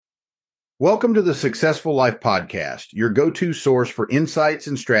Welcome to the Successful Life Podcast, your go-to source for insights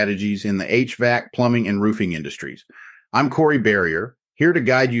and strategies in the HVAC, plumbing, and roofing industries. I'm Corey Barrier, here to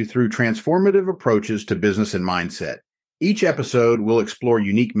guide you through transformative approaches to business and mindset. Each episode will explore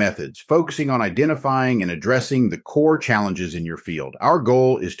unique methods, focusing on identifying and addressing the core challenges in your field. Our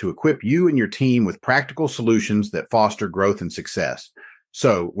goal is to equip you and your team with practical solutions that foster growth and success.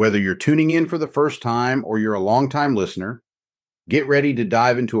 So, whether you're tuning in for the first time or you're a longtime listener, get ready to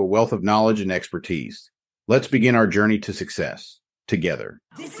dive into a wealth of knowledge and expertise. Let's begin our journey to success together.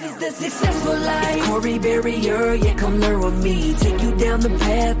 This is the Successful Life. Corey Barrier, yeah, come learn with me. Take you down the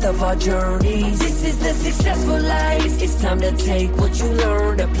path of our journeys. This is the Successful Life. It's time to take what you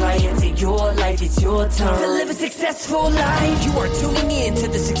learned, apply it to your life. It's your turn to live a successful life. You are tuning in to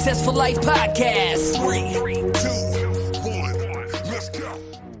the Successful Life Podcast. 3, 2, 1, let's go.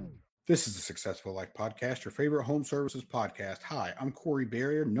 This is the Successful Life Podcast, your favorite home services podcast. Hi, I'm Corey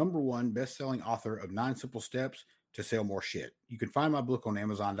Barrier, #1 best-selling author of 9 Simple Steps to Sell More Shit. You can find my book on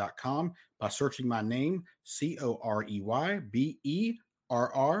Amazon.com by searching my name, CoreyBerrier.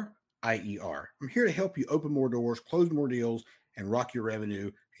 I'm here to help you open more doors, close more deals, and rock your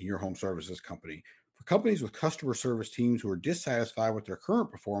revenue in your home services company. For companies with customer service teams who are dissatisfied with their current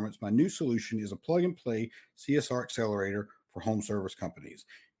performance, my new solution is a plug-and-play CSR accelerator for home service companies.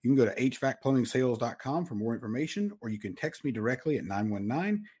 You can go to hvacplumbingsales.com for more information, or you can text me directly at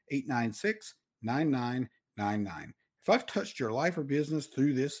 919-896-9999. If I've touched your life or business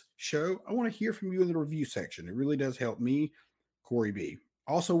through this show, I want to hear from you in the review section. It really does help me, Corey B.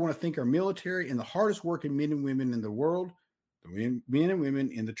 Also want to thank our military and the hardest working men and women in the world, the men and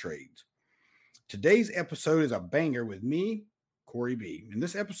women in the trades. Today's episode is a banger with me, Corey B. In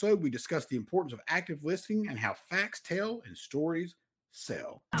this episode, we discuss the importance of active listening and how facts tell and stories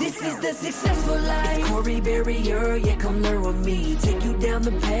sell. This is the Successful Life. Corey Barrier, yeah, come learn with me. Take you down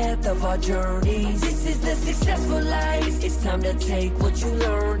the path of our journeys. This is the Successful Life. It's time to take what you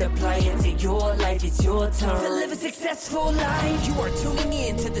learned, apply it to your life. It's your turn to live a successful life. You are tuning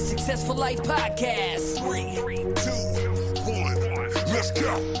in to the Successful Life Podcast. 3, 2, 1, let's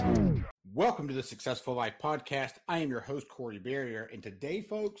go. Welcome to the Successful Life Podcast. I am your host, Corey Barrier, and today,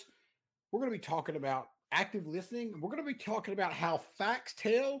 folks, we're going to be talking about active listening. We're going to be talking about how facts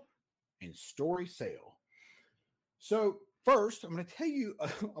tell and stories sell. So first, I'm going to tell you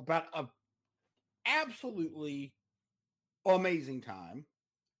about an absolutely amazing time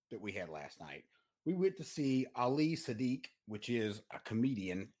that we had last night. We went to see Ali Siddiq, which is a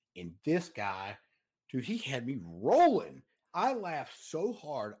comedian, and this guy, dude, he had me rolling. I laughed so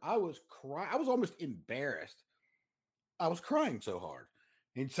hard. I was crying. I was almost embarrassed. I was crying so hard.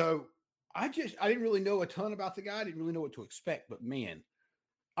 And so I didn't really know a ton about the guy. I didn't really know what to expect, but man,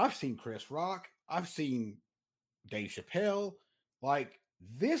 I've seen Chris Rock. I've seen Dave Chappelle. Like,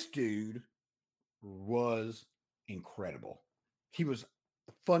 this dude was incredible. He was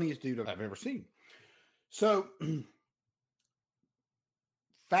the funniest dude I've ever seen. So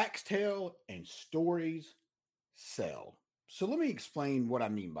facts tell and stories sell. So let me explain what I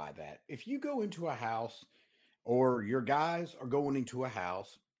mean by that. If you go into a house, or your guys are going into a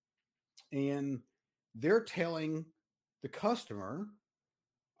house, and they're telling the customer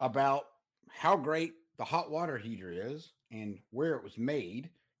about how great the hot water heater is and where it was made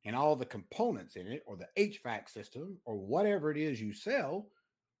and all the components in it, or the HVAC system, or whatever it is you sell,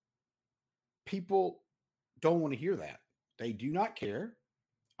 people don't want to hear that. They do not care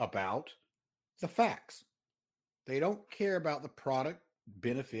about the facts. They don't care about the product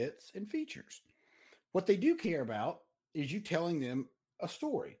benefits and features. What they do care about is you telling them a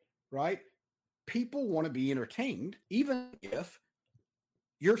story. Right? People want to be entertained, even if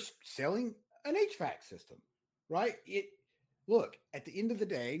you're selling an HVAC system, right? Look, at the end of the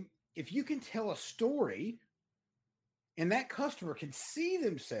day, if you can tell a story and that customer can see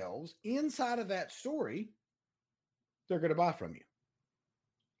themselves inside of that story, they're going to buy from you.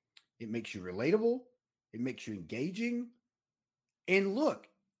 It makes you relatable. It makes you engaging. And look,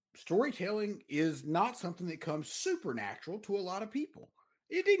 storytelling is not something that comes supernatural to a lot of people.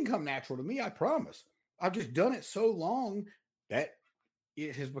 It didn't come natural to me, I promise. I've just done it so long that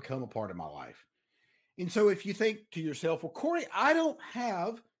it has become a part of my life. And so if you think to yourself, well, Corey, I don't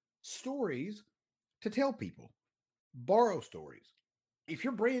have stories to tell people. Borrow stories. If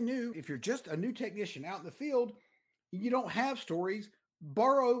you're brand new, if you're just a new technician out in the field, you don't have stories,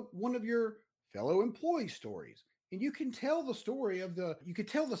 borrow one of your fellow employees' stories. And you can tell the story you could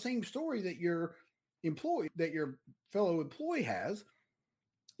tell the same story that your fellow employee has.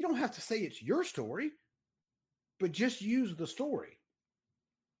 You don't have to say it's your story, but just use the story.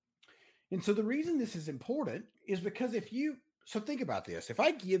 And so the reason this is important is because so think about this. If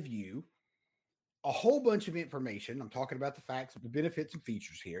I give you a whole bunch of information, I'm talking about the facts, the benefits and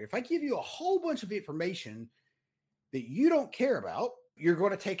features here. If I give you a whole bunch of information that you don't care about, you're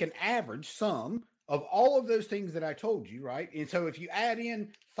going to take an average sum of all of those things that I told you, right? And so if you add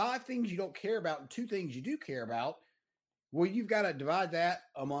in 5 things you don't care about and 2 things you do care about, well, you've got to divide that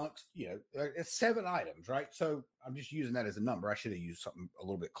amongst, it's 7 items, right? So I'm just using that as a number. I should have used something a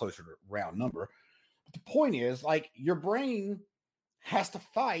little bit closer to round number. But the point is, like, your brain has to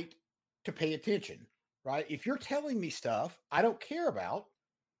fight to pay attention, right? If you're telling me stuff I don't care about,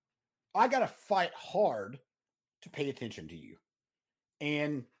 I got to fight hard to pay attention to you.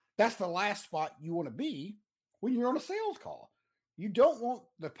 And that's the last spot you want to be when you're on a sales call. You don't want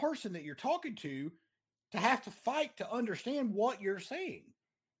the person that you're talking to have to fight to understand what you're saying.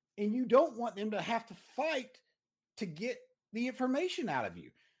 And you don't want them to have to fight to get the information out of you.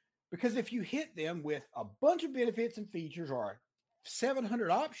 Because if you hit them with a bunch of benefits and features or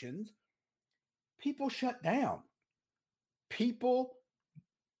 700 options, people shut down. People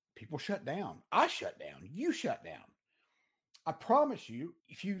shut down. I shut down. You shut down. I promise you,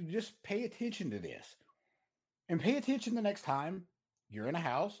 if you just pay attention to this and pay attention the next time you're in a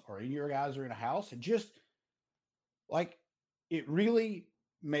house or your guys are in a house, and just like, it really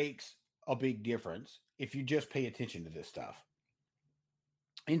makes a big difference if you just pay attention to this stuff.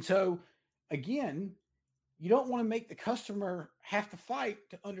 And so, again, you don't want to make the customer have to fight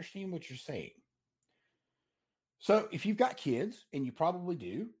to understand what you're saying. So if you've got kids, and you probably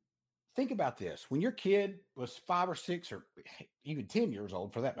do, think about this. When your kid was 5 or 6 or even 10 years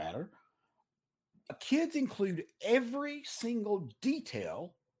old, for that matter, kids include every single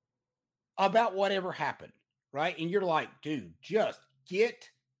detail about whatever happened, right? And you're like, dude, just get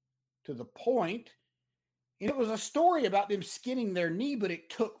to the point. And it was a story about them skinning their knee, but it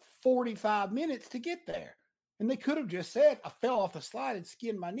took 45 minutes to get there. And they could have just said, I fell off the slide and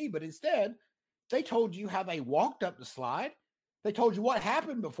skinned my knee. But instead, they told you how they walked up the slide. They told you what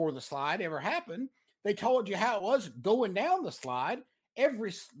happened before the slide ever happened. They told you how it was going down the slide,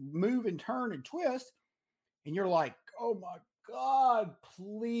 every move and turn and twist. And you're like, oh my God,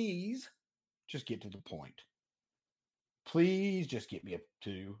 please just get to the point. Please just get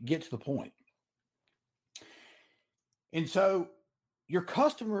to the point. And so your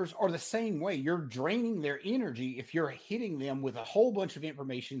customers are the same way. You're draining their energy if you're hitting them with a whole bunch of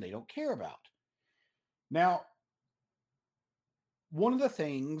information they don't care about. Now, one of the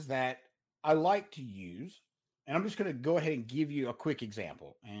things that I like to use, and I'm just going to go ahead and give you a quick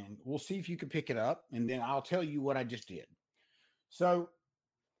example, and we'll see if you can pick it up, and then I'll tell you what I just did. So,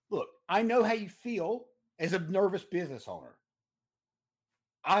 look, I know how you feel as a nervous business owner.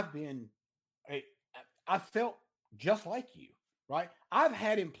 I felt just like you, right? I've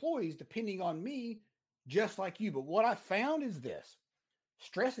had employees depending on me just like you, but what I found is this: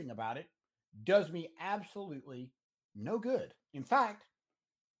 stressing about it does me absolutely no good. In fact,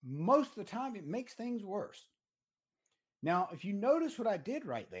 most of the time it makes things worse. Now, if you notice what I did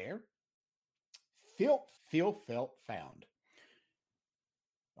right there, feel, felt, found.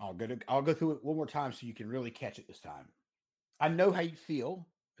 I'll go through it one more time so you can really catch it this time. I know how you feel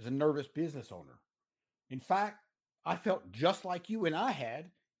as a nervous business owner. In fact, I felt just like you, and I had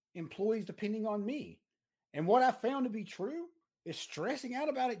employees depending on me. And what I found to be true is stressing out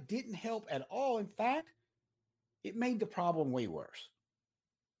about it didn't help at all. In fact, it made the problem way worse.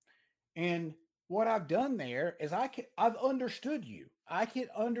 And what I've done there is I've understood you.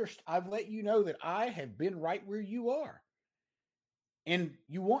 I've let you know that I have been right where you are. And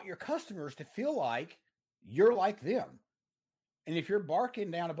you want your customers to feel like you're like them. And if you're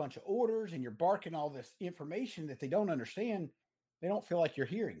barking down a bunch of orders and you're barking all this information that they don't understand, they don't feel like you're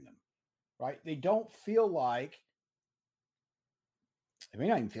hearing them, right? They may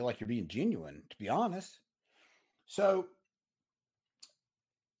not even feel like you're being genuine, to be honest. So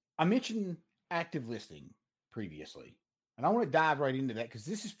I mentioned active listening previously, and I want to dive right into that because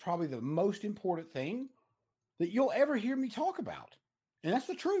this is probably the most important thing that you'll ever hear me talk about. And that's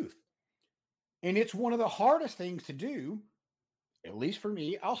the truth. And it's one of the hardest things to do, at least for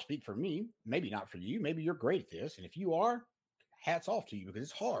me. I'll speak for me, maybe not for you. Maybe you're great at this. And if you are, hats off to you because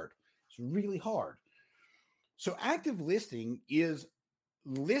it's hard. It's really hard. So active listening is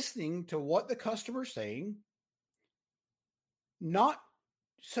listening to what the customer's saying, not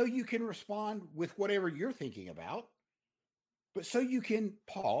so you can respond with whatever you're thinking about, but so you can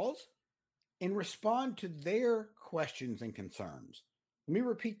pause and respond to their questions and concerns. Let me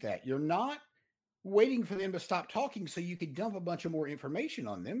repeat that. You're not waiting for them to stop talking so you can dump a bunch of more information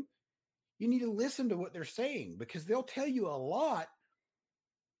on them. You need to listen to what they're saying because they'll tell you a lot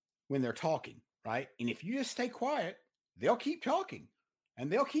when they're talking, right? And if you just stay quiet, they'll keep talking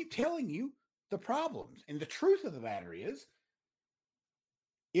and they'll keep telling you the problems. And the truth of the matter is,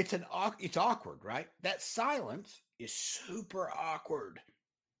 it's awkward, right? That silence is super awkward.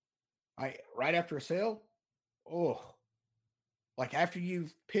 Right after a sale, like after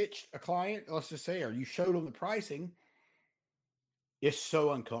you've pitched a client, let's just say, or you showed them the pricing, it's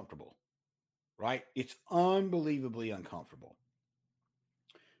so uncomfortable, right? It's unbelievably uncomfortable.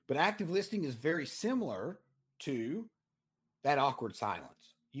 But active listening is very similar to that awkward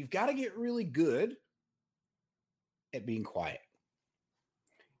silence. You've got to get really good at being quiet.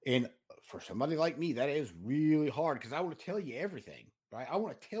 And for somebody like me, that is really hard because I want to tell you everything, right? I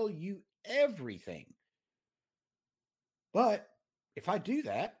want to tell you everything. But if I do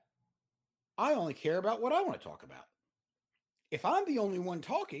that, I only care about what I want to talk about. If I'm the only one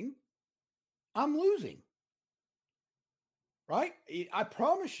talking, I'm losing. Right? I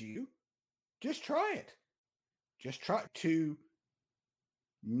promise you, just try it. Just try to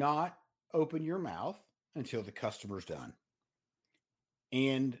not open your mouth until the customer's done.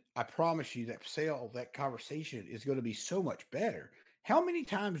 And I promise you that conversation is going to be so much better. How many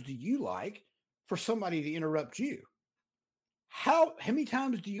times do you like for somebody to interrupt you? How many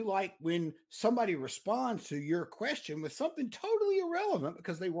times do you like when somebody responds to your question with something totally irrelevant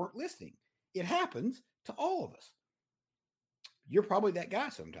because they weren't listening? It happens to all of us. You're probably that guy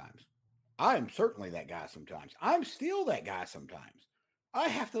sometimes. I am certainly that guy sometimes. I'm still that guy sometimes. I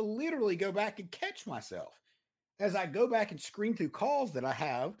have to literally go back and catch myself as I go back and screen through calls that I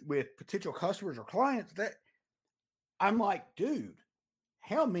have with potential customers or clients that I'm like, dude,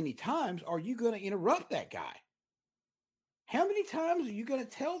 how many times are you going to interrupt that guy? How many times are you going to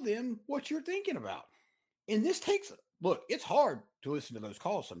tell them what you're thinking about? And this look, it's hard to listen to those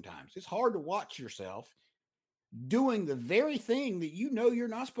calls sometimes. It's hard to watch yourself doing the very thing that you know you're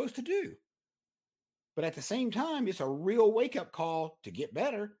not supposed to do. But at the same time, it's a real wake-up call to get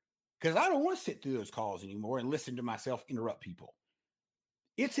better because I don't want to sit through those calls anymore and listen to myself interrupt people.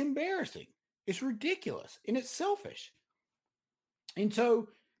 It's embarrassing. It's ridiculous. And it's selfish. And so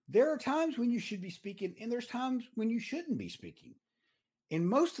there are times when you should be speaking and there's times when you shouldn't be speaking. And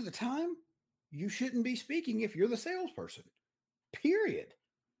most of the time, you shouldn't be speaking if you're the salesperson, period.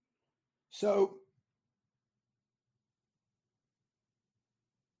 So,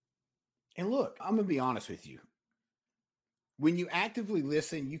 and look, I'm going to be honest with you. When you actively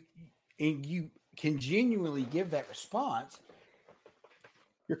listen, you can genuinely give that response,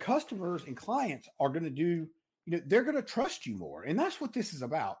 your customers and clients are going to do, they're going to trust you more. And that's what this is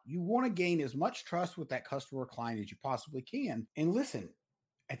about. You want to gain as much trust with that customer or client as you possibly can. And listen,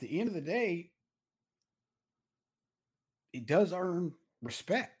 at the end of the day, it does earn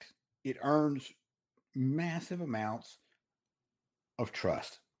respect. It earns massive amounts of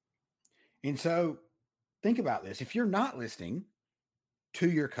trust. And so think about this. If you're not listening to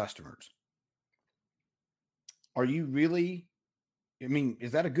your customers, are you really,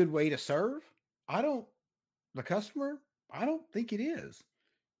 is that a good way to serve? The customer, I don't think it is.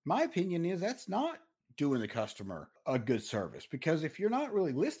 My opinion is that's not doing the customer a good service because if you're not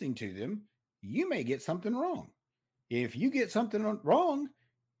really listening to them, you may get something wrong. If you get something wrong,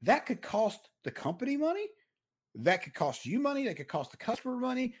 that could cost the company money. That could cost you money. That could cost the customer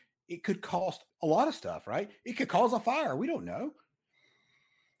money. It could cost a lot of stuff, right? It could cause a fire. We don't know.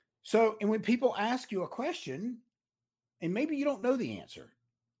 So, and when people ask you a question and maybe you don't know the answer,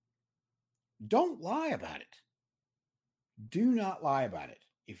 don't lie about it. Do not lie about it.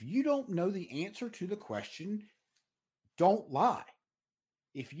 If you don't know the answer to the question, don't lie.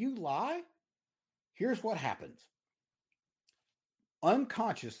 If you lie, here's what happens.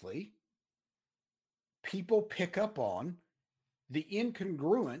 Unconsciously, people pick up on the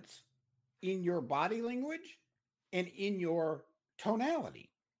incongruence in your body language and in your tonality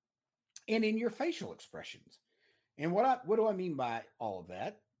and in your facial expressions. And what do I mean by all of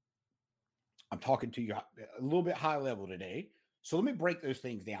that? I'm talking to you a little bit high level today. So let me break those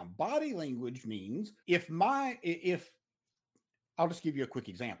things down. Body language means if I'll just give you a quick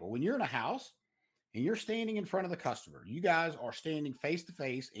example. When you're in a house and you're standing in front of the customer, you guys are standing face to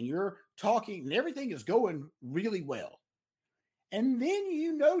face and you're talking and everything is going really well. And then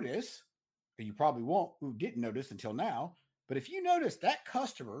you notice, and you probably didn't notice until now, but if you notice that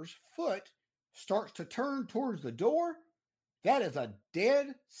customer's foot starts to turn towards the door, that is a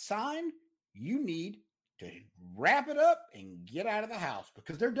dead sign. You need to wrap it up and get out of the house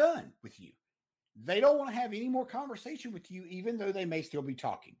because they're done with you. They don't want to have any more conversation with you, even though they may still be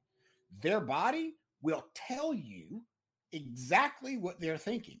talking. Their body will tell you exactly what they're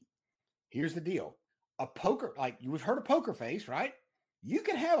thinking. Here's the deal. Like you've heard of poker face, right? You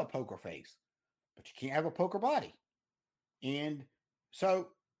can have a poker face, but you can't have a poker body. And so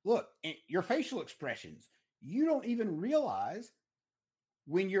look, your facial expressions, you don't even realize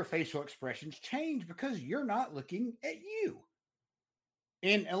when your facial expressions change because you're not looking at you.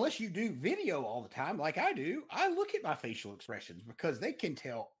 And unless you do video all the time, like I do, I look at my facial expressions because they can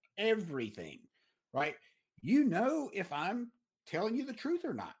tell everything, right? You know if I'm telling you the truth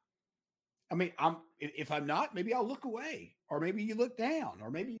or not. I mean, if I'm not, maybe I'll look away, or maybe you look down, or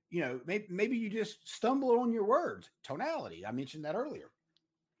maybe, maybe you just stumble on your words. Tonality, I mentioned that earlier.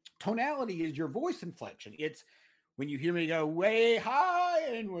 Tonality is your voice inflection. It's when you hear me go way high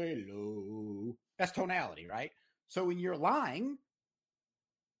and way low. That's tonality, right? So when you're lying,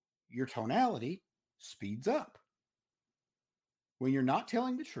 your tonality speeds up. When you're not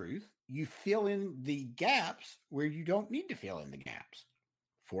telling the truth, you fill in the gaps where you don't need to fill in the gaps.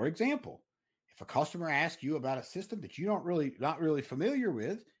 For example, if a customer asks you about a system that you not really familiar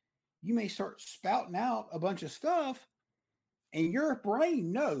with, you may start spouting out a bunch of stuff, and your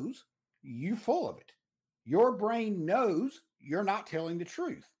brain knows you're full of it. Your brain knows you're not telling the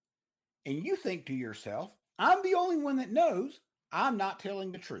truth. And you think to yourself, I'm the only one that knows I'm not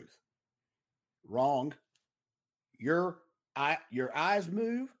telling the truth. Wrong. Your eyes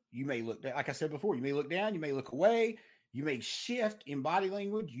move. You may look down, like I said before, you may look down, you may look away, you may shift in body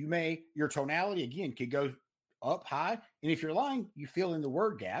language, your tonality again could go up high. And if you're lying, you fill in the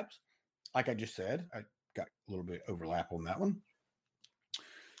word gaps. Like I just said, I got a little bit of overlap on that one.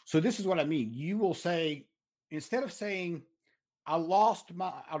 So this is what I mean. You will say, instead of saying, I'll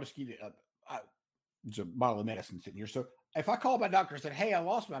just give you it's a bottle of medicine sitting here. So if I called my doctor and said, hey, I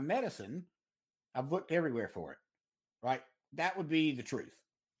lost my medicine, I've looked everywhere for it, right? That would be the truth.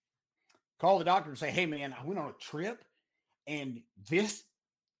 Call the doctor and say, hey, man, I went on a trip and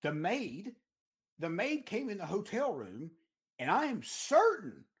the maid came in the hotel room and I am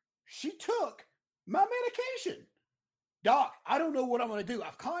certain she took my medication. Doc, I don't know what I'm going to do.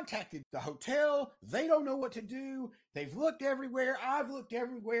 I've contacted the hotel. They don't know what to do. They've looked everywhere. I've looked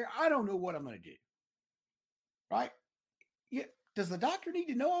everywhere. I don't know what I'm going to do. Right? Yeah. Does the doctor need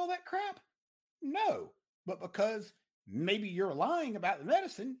to know all that crap? No. But because maybe you're lying about the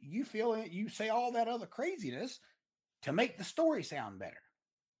medicine, you say all that other craziness to make the story sound better,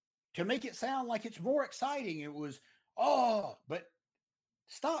 to make it sound like it's more exciting. It was, but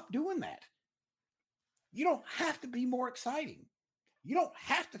stop doing that. You don't have to be more exciting. You don't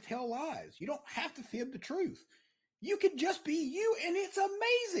have to tell lies. You don't have to fib the truth. You can just be you, and it's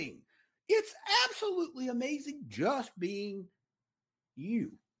amazing. It's absolutely amazing just being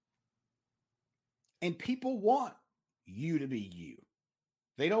you. And people want you to be you.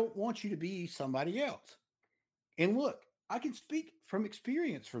 They don't want you to be somebody else. And look, I can speak from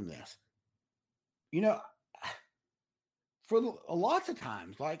experience from this. For lots of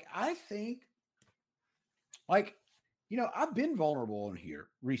times, I think, I've been vulnerable in here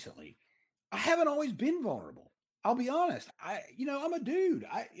recently. I haven't always been vulnerable. I'll be honest. I'm a dude.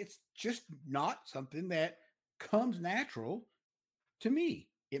 It's just not something that comes natural to me.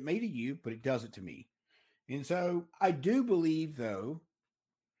 It may to you, but it doesn't to me. And so I do believe, though,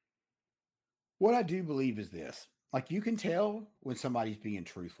 what I do believe is this. You can tell when somebody's being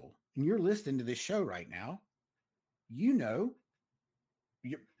truthful. And you're listening to this show right now. You know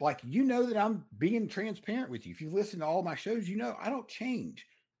that I'm being transparent with you. If you've listened to all my shows, I don't change,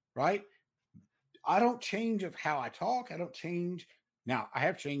 right? I don't change of how I talk. I don't change. Now, I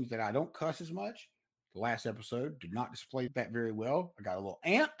have changed that I don't cuss as much. The last episode did not display that very well. I got a little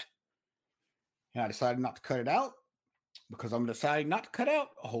amped, and I decided not to cut it out because I'm deciding not to cut out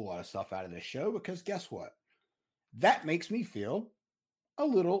a whole lot of stuff out of this show because guess what? That makes me feel a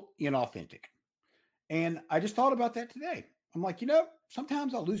little inauthentic. And I just thought about that today. I'm like,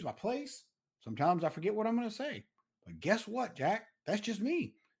 sometimes I'll lose my place. Sometimes I forget what I'm going to say. But guess what, Jack? That's just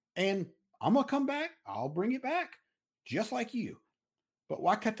me. And I'm going to come back. I'll bring it back just like you. But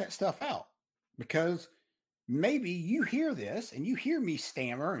why cut that stuff out? Because maybe you hear this and you hear me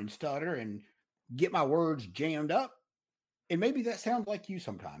stammer and stutter and get my words jammed up. And maybe that sounds like you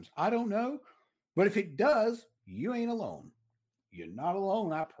sometimes. I don't know. But if it does, you ain't alone. You're not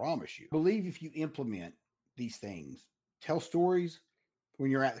alone, I promise you. I believe if you implement these things, tell stories when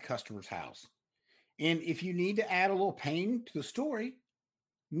you're at the customer's house. And if you need to add a little pain to the story,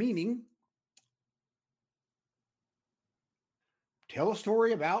 meaning tell a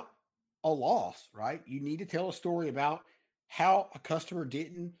story about a loss, right? You need to tell a story about how a customer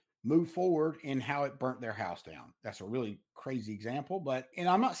didn't move forward and how it burnt their house down. That's a really crazy example, and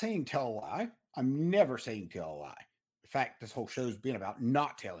I'm not saying tell a lie. I'm never saying tell a lie. In fact, this whole show's been about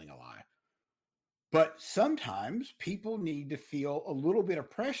not telling a lie. But sometimes people need to feel a little bit of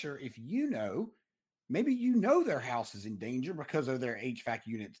pressure if Maybe you know their house is in danger because of their HVAC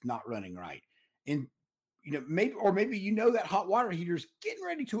units not running right. And maybe you know that hot water heater is getting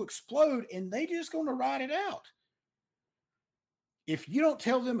ready to explode and they just going to ride it out. If you don't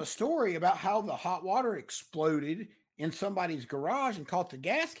tell them a story about how the hot water exploded in somebody's garage and caught the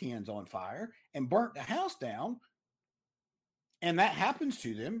gas cans on fire and burnt the house down, and that happens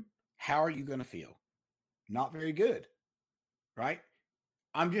to them, how are you going to feel? Not very good, right?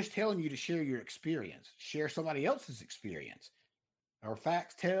 I'm just telling you to share your experience. Share somebody else's experience. Our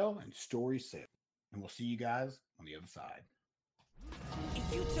facts tell and stories sell. And we'll see you guys on the other side.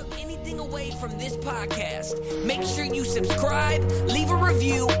 If you took anything away from this podcast, make sure you subscribe, leave a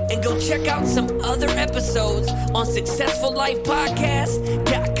review, and go check out some other episodes on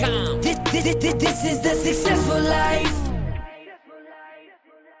SuccessfulLifePodcast.com. This is the Successful Life.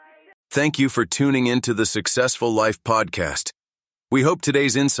 Thank you for tuning into the Successful Life Podcast. We hope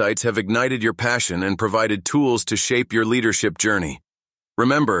today's insights have ignited your passion and provided tools to shape your leadership journey.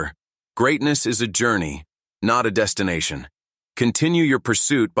 Remember, greatness is a journey, not a destination. Continue your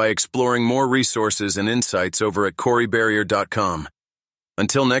pursuit by exploring more resources and insights over at CoreyBarrier.com.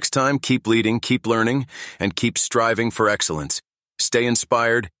 Until next time, keep leading, keep learning, and keep striving for excellence. Stay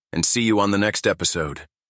inspired, and see you on the next episode.